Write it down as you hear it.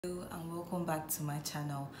Hello and welcome back to my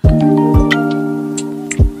channel. I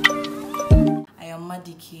am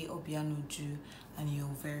Madike Obianuju and you're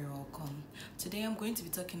very welcome. Today I'm going to be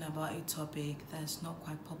talking about a topic that's not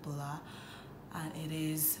quite popular, and it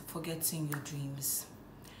is forgetting your dreams.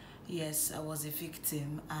 Yes, I was a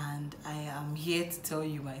victim and I am here to tell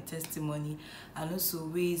you my testimony and also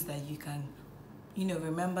ways that you can,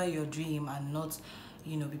 remember your dream and not,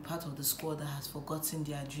 be part of the squad that has forgotten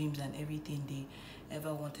their dreams and everything they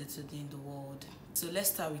ever wanted to do in the world. So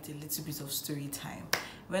let's start with a little bit of story time.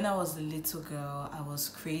 When I was a little girl, I was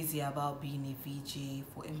crazy about being a VJ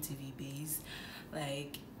for MTV Base.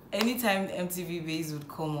 Like, anytime MTV Base would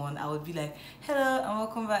come on, I would be like, hello and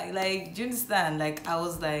welcome back. Like, do you understand? Like, I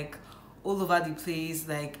was like all over the place.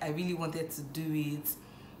 Like, I really wanted to do it.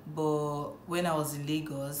 But when I was in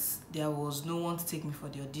Lagos, there was no one to take me for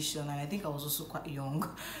the audition, and I think I was also quite young,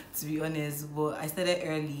 to be honest. But I started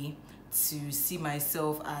early to see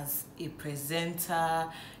myself as a presenter, a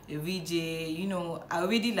VJ.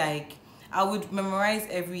 I would memorize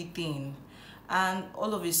everything. And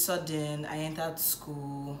all of a sudden, I entered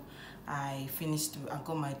school, I finished, I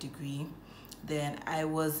got my degree. Then I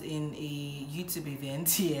was in a YouTube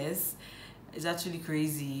event, yes. It's actually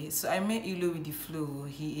crazy. So I met ilowithdflo.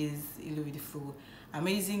 He is ilowithdflo.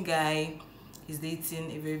 Amazing guy. He's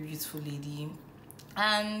dating a very beautiful lady.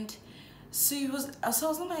 And so I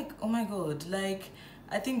was like, oh my god, like,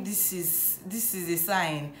 I think this is a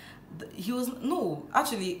sign.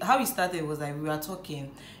 Actually, how it started was like we were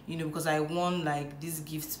talking, because I won like this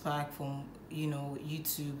gift pack from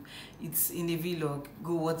YouTube. It's in a vlog,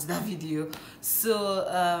 go watch that video.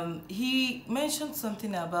 So he mentioned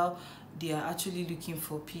something about they are actually looking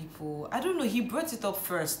for people. I don't know, he brought it up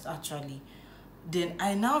first actually. Then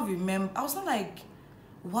I now remember, I was not like,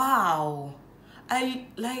 wow, I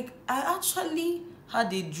actually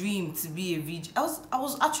had a dream to be a VJ. I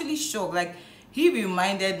was actually shocked. Like, he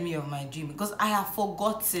reminded me of my dream because I have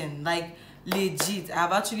forgotten, like, legit, I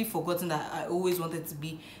have actually forgotten that I always wanted to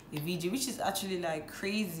be a VJ, which is actually like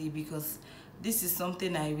crazy because this is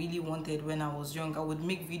something I really wanted when I was young. I would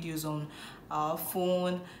make videos on our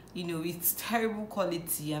phone, it's terrible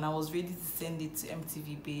quality, and I was ready to send it to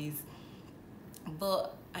MTV Base,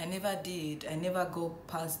 but I never did. I never got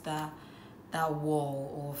past that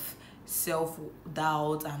wall of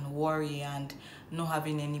self-doubt and worry and not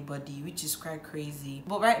having anybody, which is quite crazy.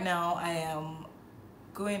 But right now I am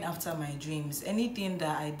going after my dreams. Anything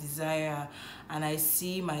that I desire and I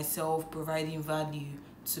see myself providing value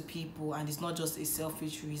to people, and it's not just a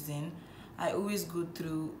selfish reason, I always go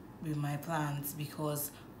through with my plans,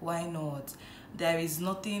 because why not? There is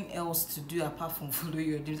nothing else to do apart from follow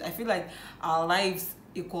your dreams. I feel like our lives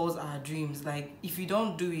equals our dreams. Like, if you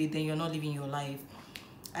don't do it, then you're not living your life.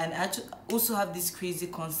 And I also have this crazy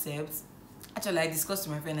concept. Actually, I discussed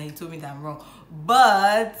with my friend and he told me that I'm wrong,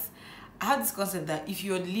 but I have this concept that if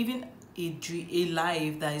you're living a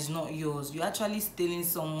life that is not yours, you're actually stealing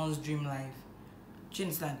someone's dream life. Do you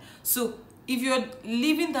understand? So if you're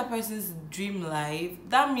living that person's dream life,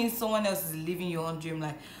 that means someone else is living your own dream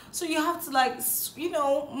life. So you have to, like,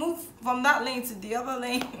 move from that lane to the other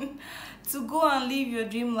lane to go and live your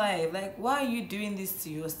dream life. Like, why are you doing this to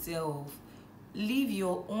yourself? Live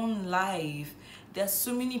your own life. There's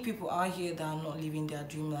so many people out here that are not living their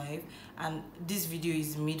dream life, and this video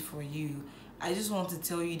is made for you. I just want to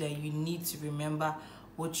tell you that you need to remember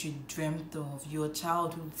what you dreamt of, your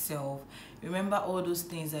childhood self. Remember all those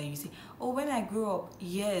things that you say, oh, when I grow up.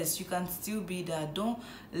 Yes, you can still be that. Don't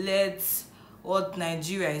let what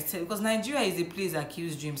Nigeria is telling, because Nigeria is a place that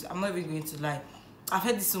kills dreams. I'm not even going to lie. I've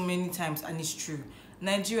heard this so many times and it's true.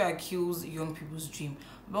 Nigeria kills young people's dream.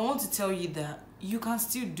 But I want to tell you that you can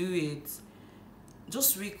still do it.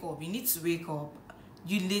 Just wake up. You need to wake up.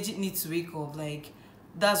 You legit need to wake up. Like,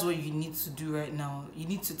 that's what you need to do right now. You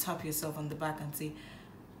need to tap yourself on the back and say,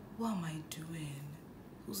 what am I doing?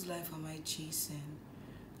 Whose life am I chasing?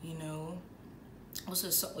 Also,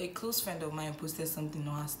 so a close friend of mine posted something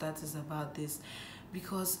on her status about this,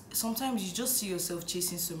 because sometimes you just see yourself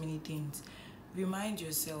chasing so many things. Remind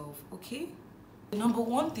yourself, okay? The number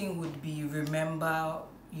one thing would be remember,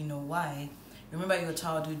 why. Remember your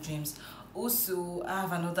childhood dreams. Also, I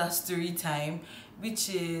have another story time, which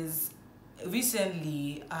is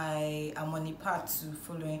recently I am on a path to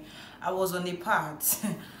following. I was on a path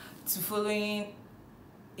to following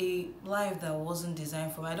a life that wasn't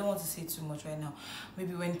designed for me. I don't want to say too much right now,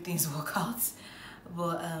 maybe when things work out,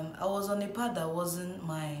 but I was on a path that wasn't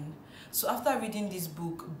mine. So after reading this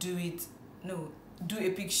book, Do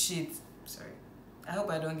Epic Shit, sorry, I hope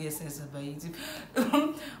I don't get censored by YouTube,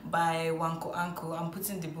 by Ankur. I'm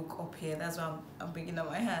putting the book up here, that's why I'm picking up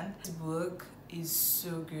my hand. This book is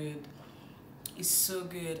so good. It's so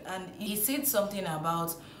good. And he said something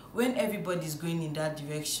about when everybody's going in that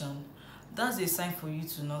direction, that's a sign for you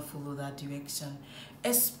to not follow that direction,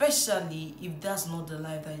 especially if that's not the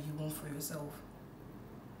life that you want for yourself.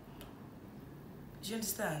 Do you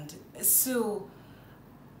understand? So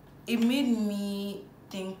it made me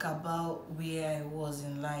think about where I was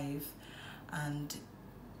in life and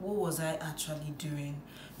what was I actually doing.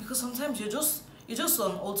 Because sometimes you're just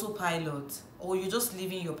on autopilot, or you're just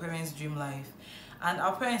living your parents' dream life. And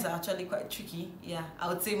our parents are actually quite tricky. Yeah, I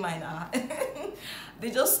would say mine are.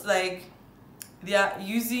 They just like, they are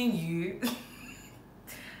using you.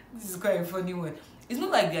 This is quite a funny word. It's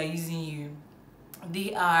not like they are using you.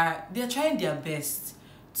 They're trying their best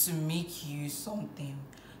to make you something.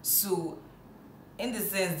 So in the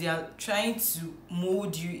sense, they are trying to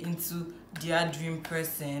mold you into their dream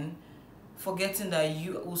person, forgetting that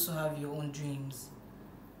you also have your own dreams.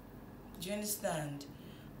 Do you understand?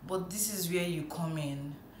 But this is where you come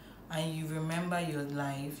in and you remember your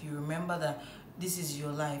life. You remember that this is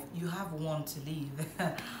your life. You have one to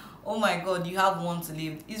live. Oh my God, you have one to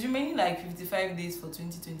live. It's remaining like 55 days for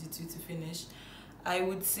 2022 to finish. I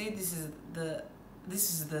would say this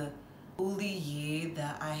is the only year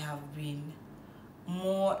that I have been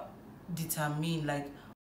more determined. Like,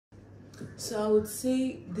 so I would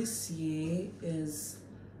say this year it's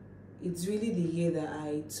really the year that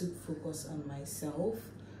I took focus on myself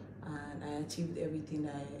and I achieved everything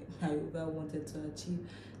I ever wanted to achieve.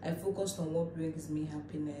 I focused on what brings me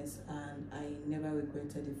happiness and I never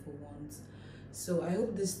regretted it for once. So I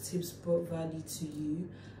hope these tips brought value to you.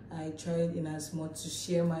 I tried in as much to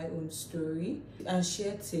share my own story and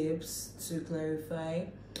share tips to clarify.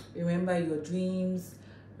 Remember your dreams,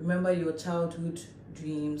 remember your childhood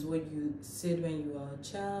dreams, what you said when you were a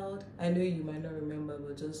child. I know you might not remember,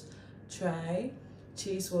 but just try.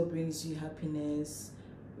 Chase what brings you happiness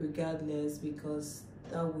regardless, because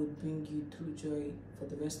that would bring you true joy for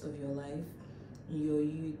the rest of your life. In your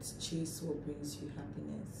youth, chase what brings you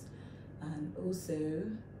happiness. And also,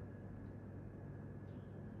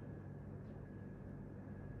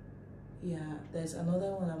 yeah, there's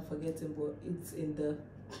another one I'm forgetting, but it's in the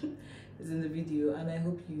it's in the video, and I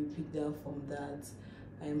hope you picked out from that.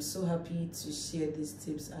 I am so happy to share these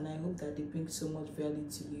tips and I hope that they bring so much value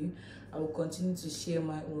to you. I will continue to share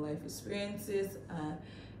my own life experiences and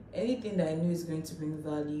anything that I know is going to bring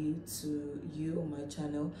value to you on my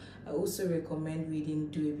channel. I also recommend reading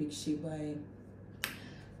Do a Big Shape by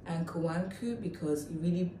Ankur Warikoo, because it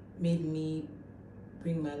really made me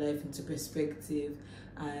bring my life into perspective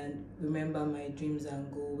and remember my dreams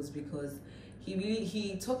and goals, because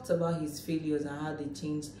he talked about his failures and how they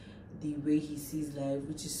changed the way he sees life,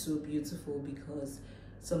 which is so beautiful, because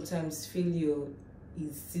sometimes failure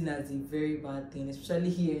is seen as a very bad thing, especially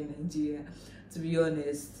here in Nigeria. To be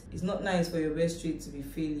honest, it's not nice for your best trait to be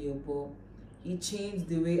failure, but he changed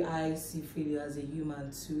the way I see failure as a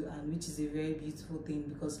human too, and which is a very beautiful thing,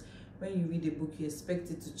 because when you read a book you expect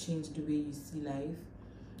it to change the way you see life,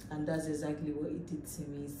 and that's exactly what it did to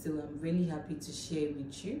me. So I'm really happy to share it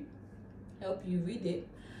with you, help you read it,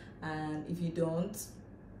 and if you don't,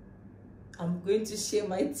 I'm going to share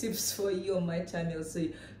my tips for you on my channel, so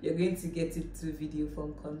you're going to get it to video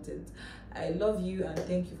form content. I love you and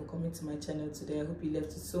thank you for coming to my channel today. I hope you left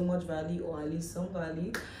with so much value, or at least some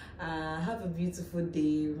value. Have a beautiful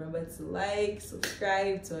day. Remember to like,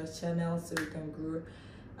 subscribe to our channel so we can grow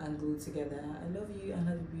and glow together. I love you and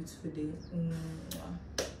have a beautiful day.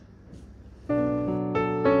 Mwah.